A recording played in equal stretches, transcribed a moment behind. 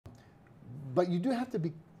but you do have to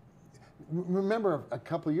be. Remember, a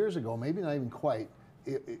couple of years ago, maybe not even quite,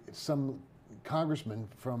 some congressman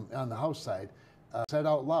from on the House side said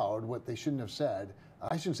out loud what they shouldn't have said.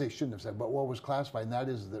 I shouldn't say shouldn't have said, but what was classified, and that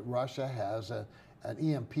is that Russia has an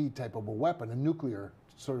EMP type of a weapon, a nuclear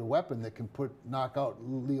sort of weapon that can knock out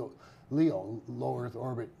LEO, low Earth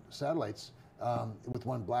orbit satellites with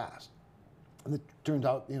one blast. And it turned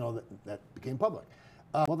out, that became public.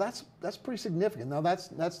 Well, that's pretty significant. Now,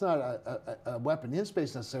 that's not a weapon in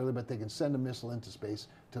space necessarily, but they can send a missile into space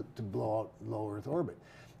to blow out low Earth orbit.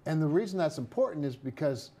 And the reason that's important is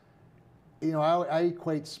because, I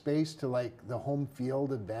equate space to like the home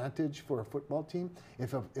field advantage for a football team.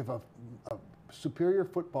 If a superior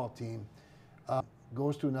football team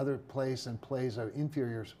goes to another place and plays an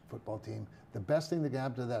inferior football team, the best thing that can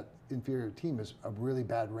happen to that inferior team is a really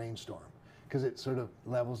bad rainstorm, because it sort of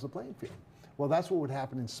levels the playing field. Well, that's what would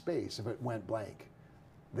happen in space if it went blank,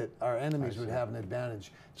 that our enemies would have an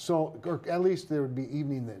advantage. So, or at least there would be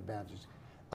evening advantages.